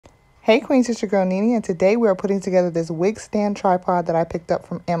Hey Queens, it's your girl Nene, and today we are putting together this wig stand tripod that I picked up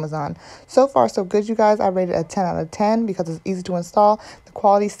from Amazon. So far so good, you guys. I rated it a 10 out of 10 because it's easy to install, the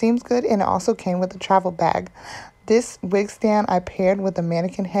quality seems good, and it also came with a travel bag. This wig stand I paired with a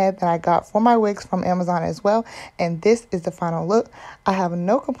mannequin head that I got for my wigs from Amazon as well, and this is the final look. I have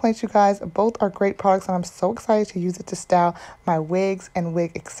no complaints, you guys. Both are great products, and I'm so excited to use it to style my wigs and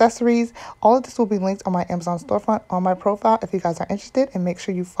wig accessories. All of this will be linked on my Amazon storefront on my profile if you guys are interested, and make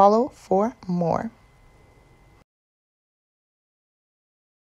sure you follow for more.